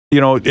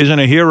isn't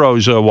a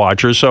Heroes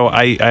watcher, so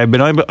I've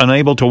been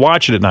unable to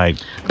watch it at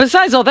night.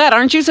 Besides all that,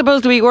 aren't you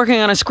supposed to be working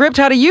on a script?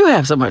 How do you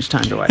have so much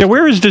time to watch? Yeah,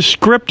 where is this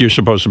script you're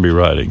supposed to be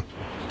writing?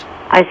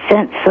 I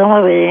sent some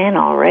of it in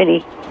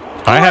already.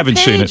 I haven't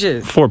seen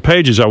it. 4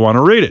 pages. I want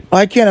to read it.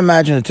 I can't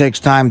imagine it takes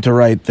time to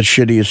write the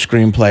shittiest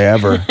screenplay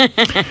ever.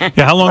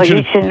 Yeah, how long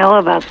you should know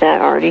about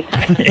that, Artie.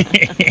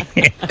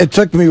 It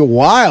took me a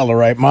while to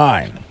write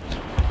mine.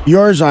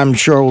 Yours, I'm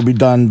sure, will be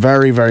done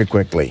very, very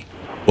quickly.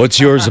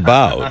 What's yours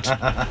about?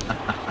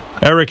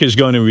 Eric is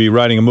going to be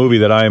writing a movie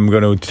that I am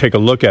going to take a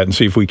look at and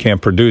see if we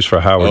can't produce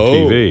for Howard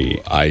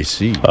TV. I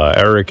see.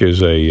 Eric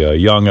is a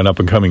young and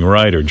up-and-coming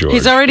writer, George.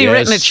 He's already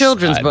written a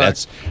children's book.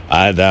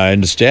 I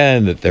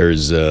understand that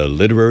there's a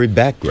literary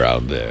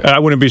background there. I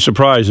wouldn't be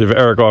surprised if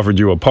Eric offered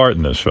you a part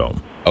in this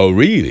film. Oh,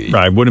 really?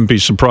 I wouldn't be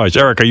surprised.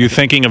 Eric, are you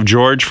thinking of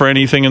George for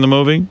anything in the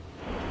movie?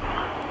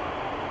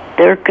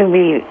 There could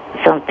be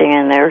something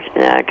in there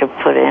that I could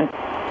put in.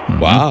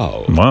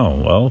 Wow. Wow.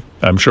 Well,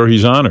 I'm sure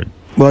he's honored.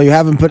 Well, you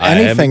haven't put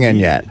anything in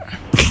yet.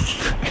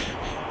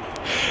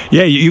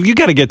 Yeah, you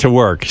got to get to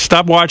work.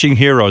 Stop watching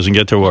Heroes and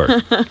get to work.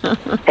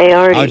 Hey,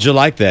 Artie. How'd you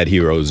like that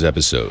Heroes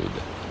episode?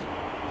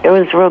 It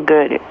was real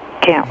good.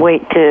 Can't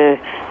wait to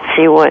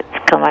see what's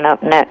coming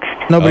up next.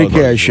 Nobody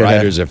cares, the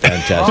writers are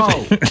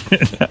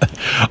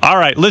fantastic. All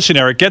right, listen,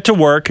 Eric, get to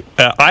work.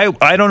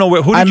 I don't know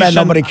who did I you meant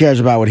send? nobody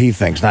cares about what he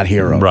thinks, not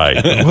Heroes. Right.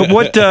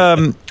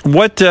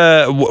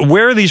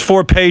 Where are these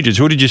 4 pages?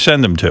 Who did you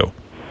send them to?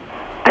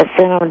 I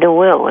sent them to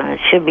Will, and it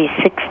should be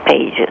 6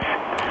 pages.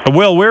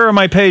 Will, where are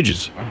my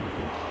pages?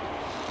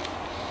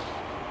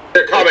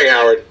 They're coming,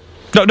 Howard.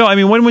 No, I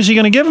mean, when was he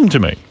going to give them to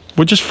me?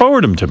 Well, just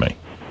forward them to me.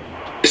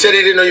 He said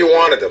he didn't know you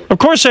wanted them. Of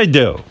course I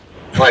do.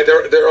 All right,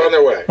 they're on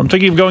their way. I'm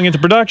thinking of going into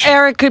production.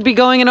 Eric could be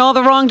going in all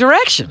the wrong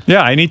direction.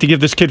 Yeah, I need to give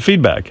this kid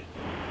feedback.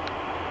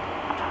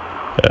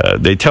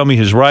 They tell me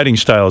his writing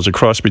style is a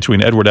cross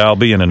between Edward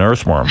Albee and an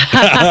earthworm.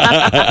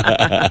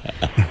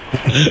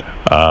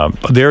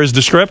 There is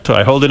the script.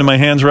 I hold it in my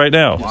hands right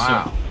now.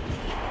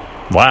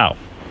 Wow.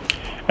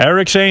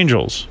 Eric's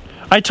Angels.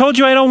 I told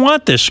you I don't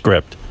want this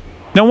script.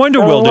 No wonder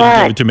Will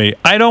didn't give it to me.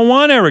 I don't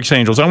want Eric's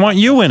Angels. I want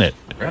you in it.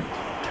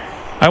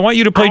 I want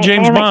you to play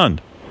James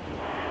Bond.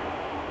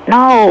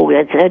 No,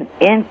 it's an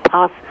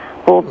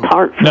impossible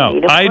part for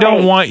me to play. I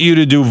don't want you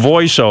to do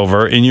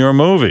voiceover in your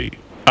movie.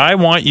 I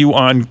want you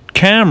on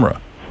camera.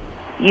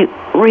 You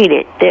read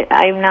it.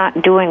 I'm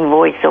not doing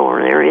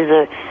voiceover. There is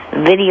a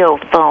video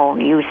phone.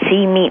 You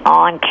see me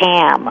on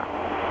cam.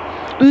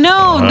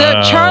 No,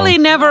 Charlie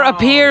never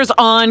appears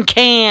on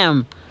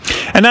cam.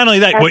 And not only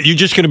that, you're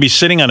just going to be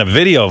sitting on a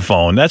video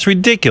phone? That's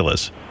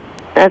ridiculous.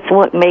 That's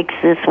what makes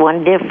this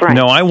one different.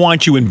 No, I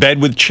want you in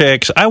bed with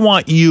chicks. I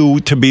want you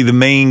to be the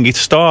main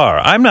star.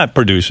 I'm not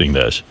producing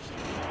this.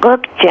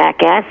 Look,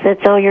 jackass, that's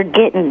all you're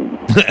getting.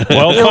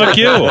 Well, fuck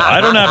you. I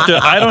don't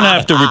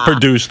have to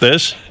reproduce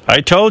this.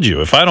 I told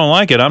you, if I don't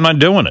like it, I'm not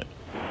doing it.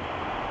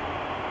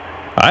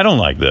 I don't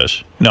like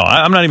this. No,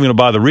 I'm not even going to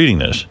bother reading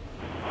this.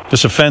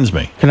 This offends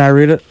me. Can I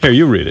read it? Here,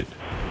 you read it.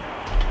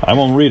 I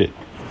won't read it.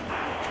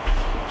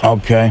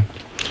 Okay.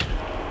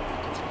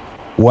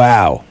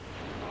 Wow.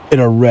 It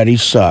already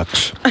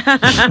sucks.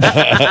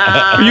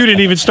 You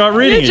didn't even start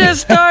reading it. You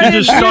just started.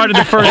 You just started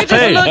the first page. You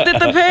just looked at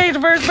the page,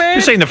 first page.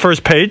 You're saying the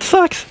first page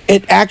sucks?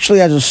 It actually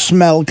has a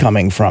smell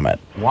coming from it.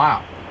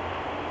 Wow.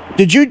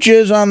 Did you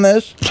jizz on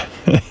this?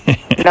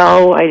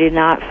 No, I did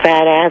not.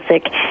 Fat ass.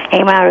 It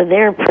came out of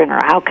their printer.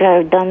 How could I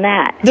have done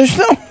that? There's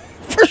no...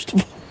 First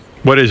of all...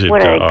 What is it,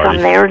 Would I come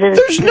there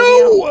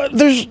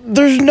to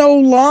there's no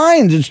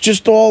lines. It's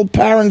just all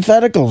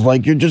parentheticals.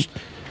 Like you're just...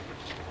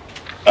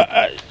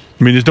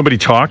 I mean, there's nobody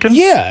talking?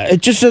 Yeah,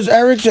 it just says,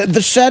 Eric said,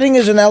 the setting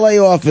is an L.A.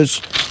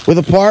 office with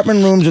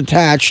apartment rooms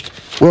attached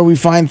where we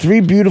find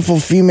 3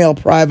 beautiful female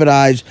private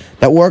eyes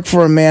that work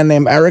for a man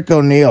named Eric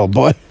O'Neill.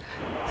 Boy,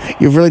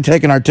 you've really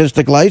taken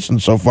artistic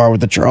license so far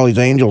with the Charlie's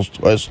Angels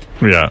twist.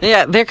 Yeah.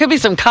 Yeah, there could be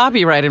some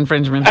copyright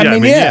infringement. I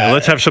mean,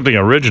 let's have something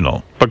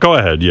original. But go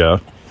ahead, yeah.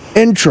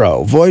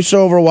 Intro,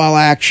 voiceover while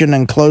action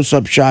and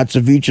close-up shots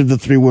of each of the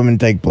 3 women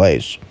take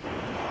place.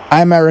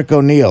 I'm Eric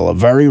O'Neill, a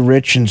very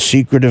rich and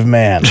secretive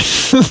man.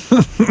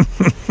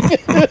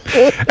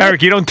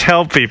 Eric, you don't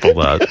tell people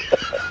that.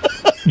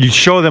 You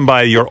show them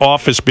by your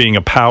office being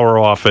a power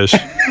office.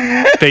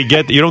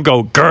 You don't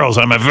go, girls,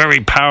 I'm a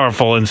very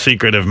powerful and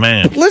secretive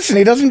man. Listen,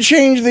 he doesn't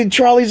change the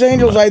Charlie's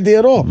Angels idea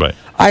at all. Right.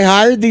 I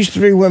hired these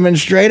 3 women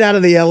straight out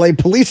of the L.A.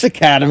 Police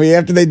Academy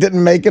after they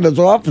didn't make it as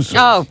officers.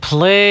 Oh,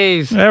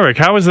 please. Eric,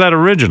 how is that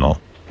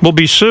original? We'll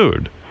be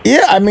sued.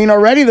 Yeah, I mean,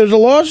 already there's a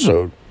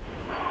lawsuit.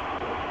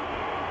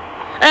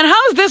 And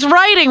how is this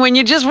writing when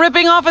you're just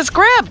ripping off a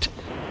script?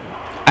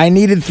 I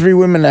needed 3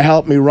 women to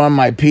help me run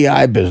my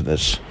PI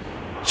business.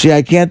 See,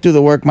 I can't do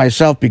the work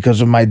myself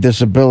because of my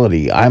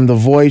disability. I'm the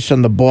voice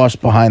and the boss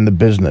behind the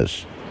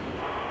business.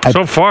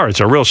 So far,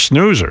 it's a real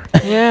snoozer.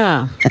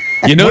 Yeah.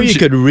 You know, you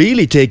could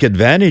really take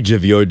advantage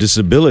of your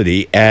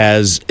disability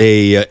as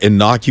a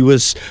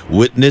innocuous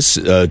witness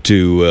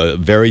to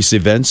various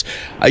events.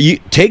 You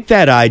take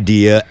that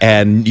idea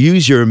and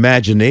use your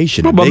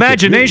imagination. Well,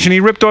 imagination. He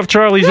ripped off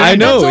Charlie's. I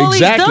that's all know he's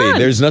exactly. done.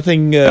 There's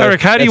nothing.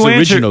 Eric, how do you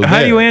answer? original How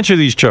do you there. answer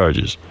these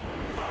charges?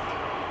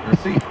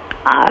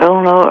 I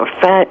don't know.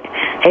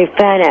 Hey,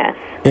 fat ass.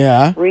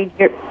 Yeah. Read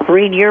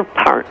your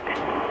part.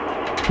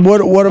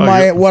 What am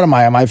I? What am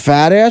I? Am I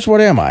fat ass?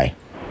 What am I?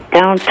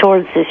 Down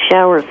towards the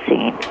shower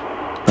scene.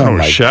 Oh,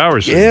 my-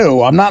 shower scene.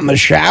 Ew, I'm not in the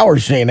shower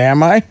scene,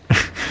 am I?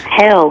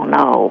 Hell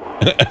no.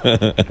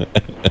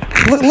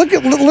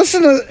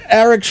 Listen to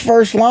Eric's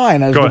first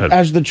line Go ahead.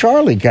 as the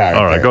Charlie character.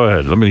 All right, go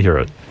ahead. Let me hear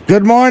it.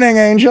 Good morning,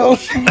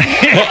 angels.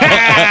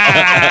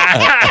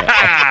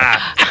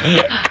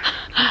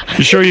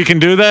 You sure you can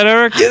do that,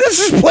 Eric? Yeah, this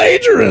is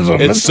plagiarism.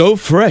 It's so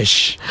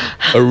fresh,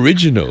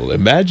 original,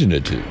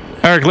 imaginative.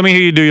 Eric, let me hear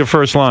you do your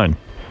first line.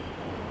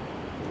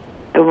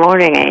 Good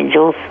morning,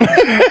 angels.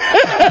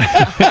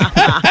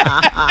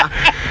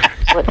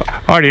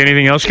 Artie,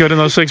 anything else good in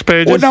those 6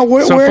 pages? Well, now,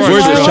 where's far?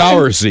 Where's the Why-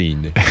 shower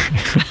scene?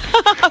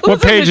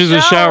 What page in is the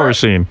the shower shower?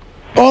 scene?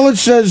 all it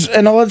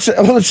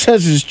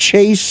says is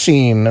chase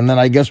scene, and then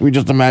I guess we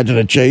just imagine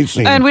a chase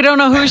scene. And we don't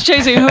know who's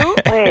chasing who?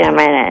 Wait a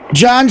minute.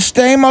 John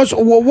Stamos.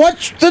 Well,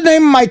 what's the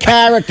name of my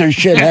character,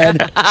 shithead?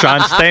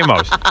 John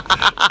Stamos.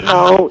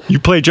 No, You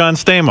play John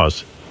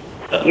Stamos.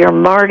 you're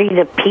Marty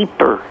the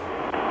Peeper.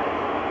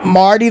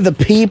 Marty the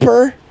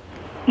Peeper.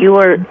 You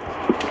are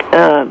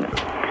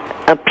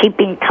a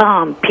peeping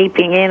Tom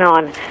peeping in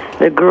on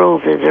the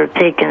girls as they're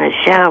taking a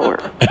shower.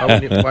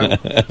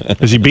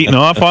 Is he beating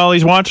off while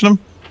he's watching them?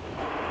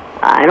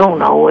 I don't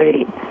know what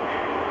he...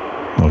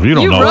 Well, if you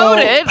don't You know. wrote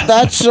it.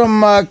 That's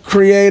some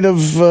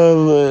creative.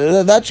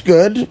 That's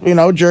good. You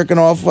know, jerking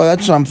off.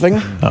 That's something. All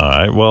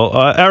right. Well,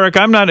 Eric,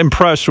 I'm not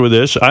impressed with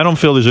this. I don't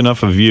feel there's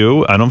enough of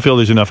you. I don't feel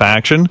there's enough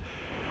action.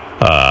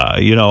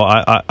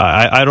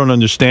 I don't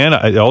understand.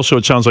 Also,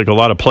 it sounds like a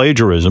lot of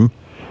plagiarism.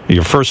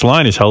 Your first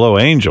line is "Hello,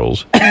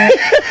 angels." I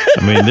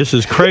mean, this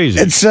is crazy.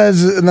 It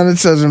says, and then it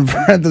says in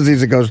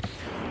parentheses, it goes,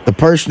 "The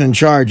person in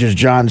charge is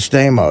John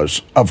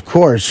Stamos. Of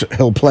course,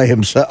 he'll play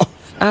himself."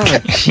 Oh,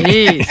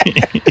 jeez.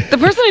 The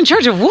person in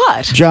charge of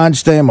what? John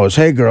Stamos.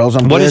 Hey, girls.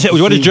 I'm What glad is it?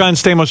 to What is see- John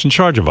Stamos in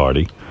charge of,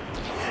 Artie?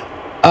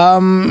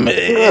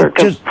 You're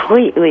just-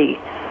 completely...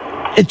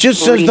 It just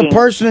says the reading.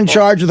 person in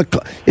charge of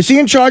the. Is he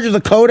in charge of the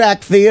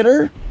Kodak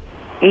Theater?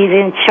 He's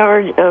in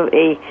charge of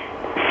a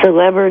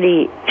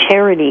celebrity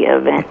charity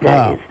event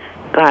that is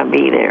going to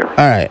be there. All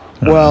right.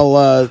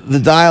 Well, the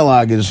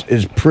dialogue is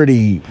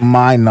pretty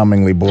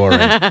mind-numbingly boring.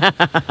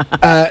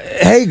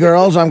 Hey,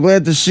 girls. I'm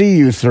glad to see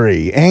you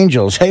three.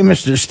 Angels. Hey,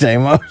 Mr.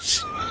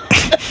 Stamos.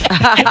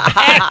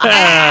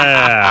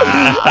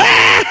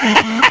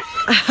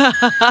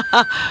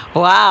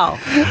 Wow.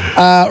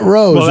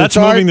 Rose. Well, that's it's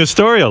our- moving the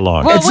story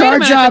along. Well, It's wait our a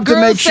minute. job the to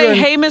girls make sure- say,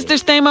 "Hey, Mr.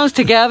 Stamos,"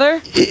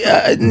 together.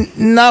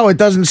 No, it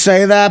doesn't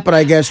say that, but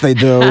I guess they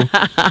do. Do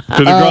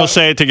the girls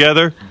say it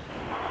together,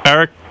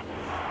 Eric?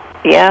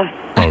 Yeah.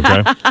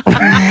 Okay.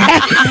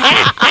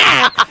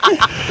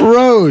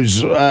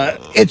 Rose,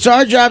 it's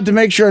our job to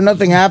make sure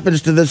nothing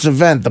happens to this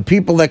event. The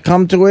people that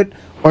come to it,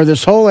 or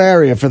this whole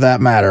area for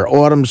that matter,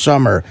 autumn,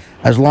 summer,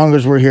 as long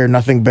as we're here,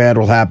 nothing bad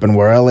will happen.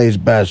 We're LA's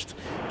best.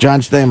 John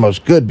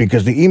Stamos, good,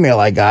 because the email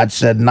I got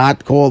said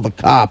not call the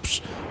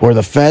cops or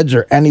the feds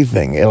or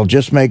anything. It'll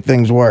just make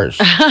things worse.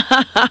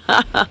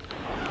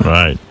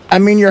 Right. I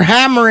mean, you're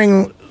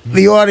hammering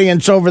the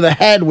audience over the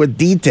head with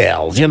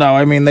details. You know,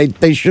 I mean,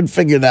 they should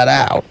figure that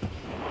out.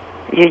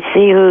 You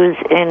see who's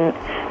in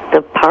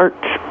the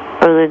parts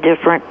of the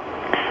different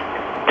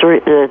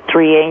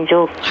three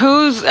angels?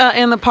 Who's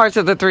in the parts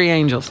of the three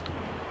angels?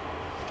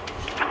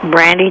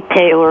 Brandy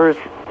Taylor's.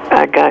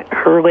 I got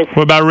her with...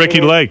 What about Ricky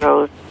Lake?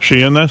 Rose.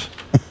 She in this?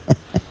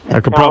 I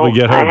could No, probably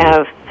get her. I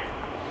have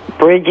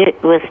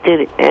Bridget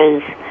listed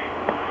as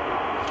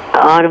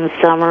Autumn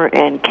Summer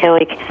and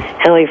Kelly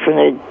from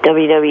the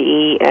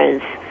WWE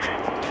as...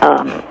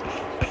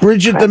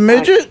 Bridget the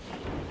Midget?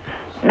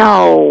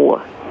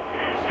 No,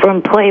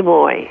 from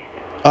Playboy.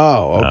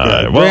 Oh, okay. All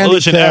right. Well, Brandy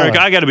listen, Taylor. Eric,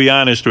 I got to be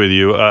honest with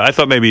you. I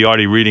thought maybe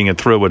already reading it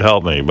through would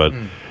help me, but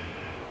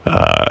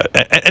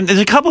and there's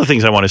a couple of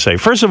things I want to say.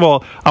 First of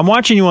all, I'm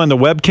watching you on the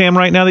webcam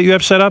right now that you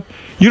have set up.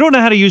 You don't know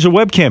how to use a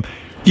webcam.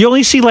 You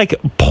only see like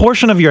a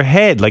portion of your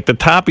head, like the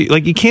top,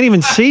 like you can't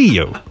even see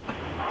you.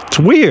 It's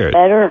weird.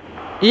 Better?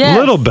 Yes. A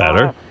little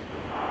better.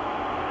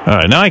 All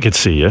right, now I can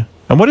see you.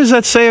 And what does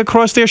that say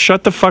across there?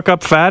 Shut the fuck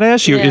up, fat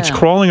ass. It's Yeah.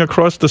 crawling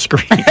across the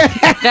screen.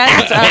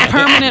 That's a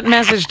permanent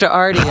message to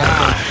Artie. All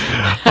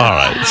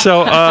right,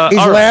 so He's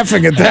all right.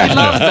 laughing at that.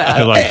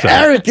 I like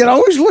that. Eric, it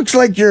always looks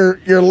like you're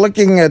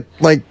looking at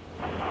like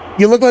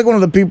you look like one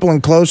of the people in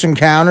Close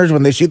Encounters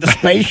when they see the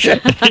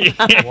spaceship.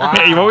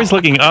 You're always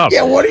looking up.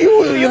 Yeah, what are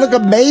you look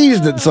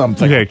amazed at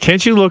something. Okay,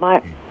 can't you look?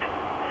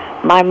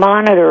 My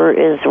monitor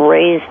is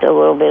raised a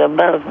little bit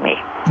above me.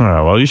 All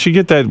right, well, you should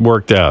get that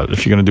worked out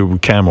if you're going to do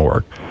camera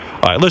work.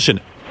 All right, listen,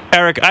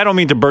 Eric, I don't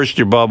mean to burst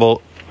your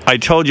bubble. I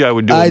told you I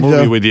would do a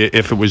movie with you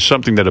if it was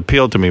something that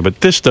appealed to me,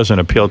 but this doesn't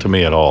appeal to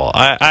me at all.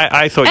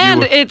 I thought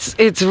and you were...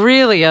 it's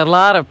really a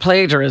lot of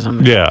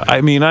plagiarism. Yeah,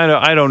 I mean,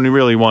 I don't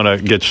really want to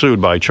get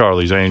sued by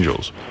Charlie's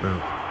Angels.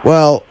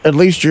 Well, at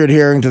least you're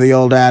adhering to the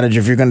old adage,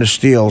 if you're going to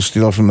steal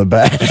from the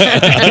best.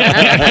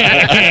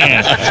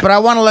 But I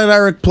want to let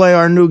Eric play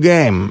our new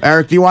game.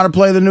 Eric, do you want to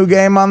play the new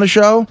game on the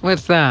show?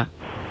 What's that?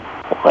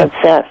 What's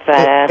that,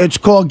 fat ass? It's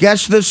called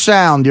Guess This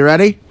Sound. You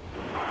ready?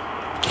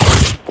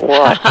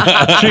 What?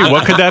 Gee,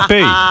 what could that be?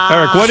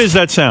 Eric, what is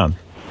that sound?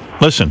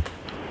 Listen.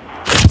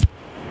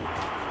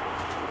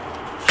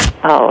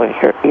 Oh,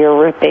 you're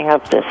ripping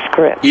up the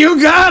script.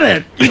 You got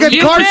it. You got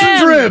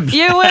Carson's ribs.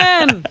 You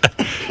win.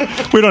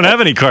 We don't have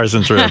any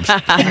Carson's ribs.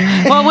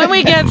 Well, when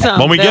we get some,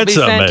 When we they'll get be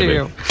some, sent to maybe.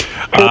 you.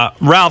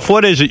 Ralph,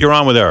 what is it you're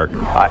on with Eric?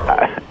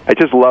 I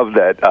just love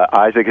that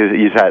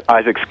he's had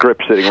Isaac's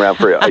script sitting around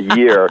for a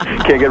year.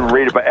 Can't get him to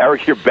read it, but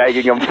Eric, you're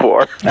begging him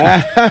for.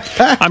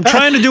 I'm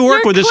trying to do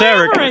work with this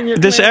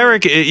Eric. This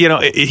Eric,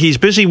 he's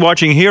busy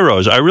watching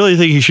Heroes. I really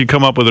think he should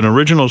come up with an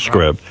original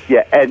script.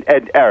 Yeah,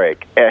 and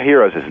Eric,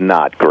 Heroes is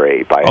not great.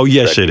 Oh,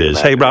 yes, it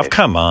is. Hey, Ralph,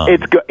 come on.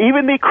 It's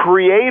even the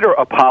creator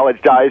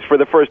apologized for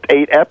the first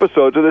 8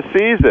 episodes of the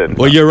season.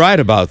 Well, you're right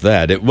about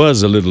that. It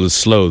was a little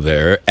slow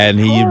there, and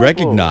he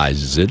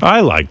recognizes it. I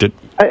liked it.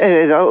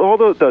 And all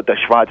the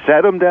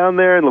Schwarzetum down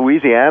there in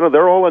Louisiana,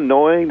 they're all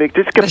annoying. They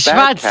just get The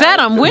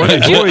Schwarzetum, when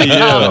did you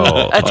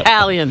become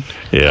Italian?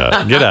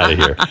 Yeah, get out of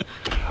here.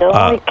 The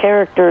only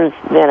characters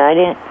that I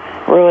didn't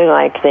really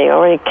like, they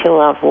already killed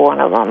off one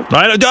of them.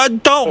 I'm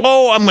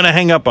going to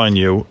hang up on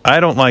you. I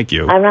don't like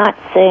you. I'm not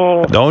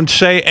saying... Don't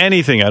say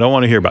anything I don't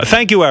want to hear about.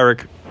 Thank you,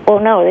 Eric. Well,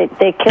 no,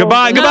 they killed...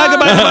 Goodbye. You're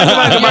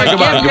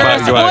a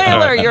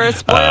spoiler. You're a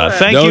spoiler.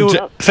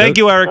 Thank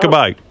you, Eric.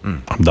 Goodbye.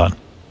 I'm done.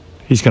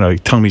 He's going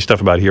to tell me stuff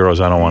about Heroes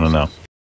I don't want to know.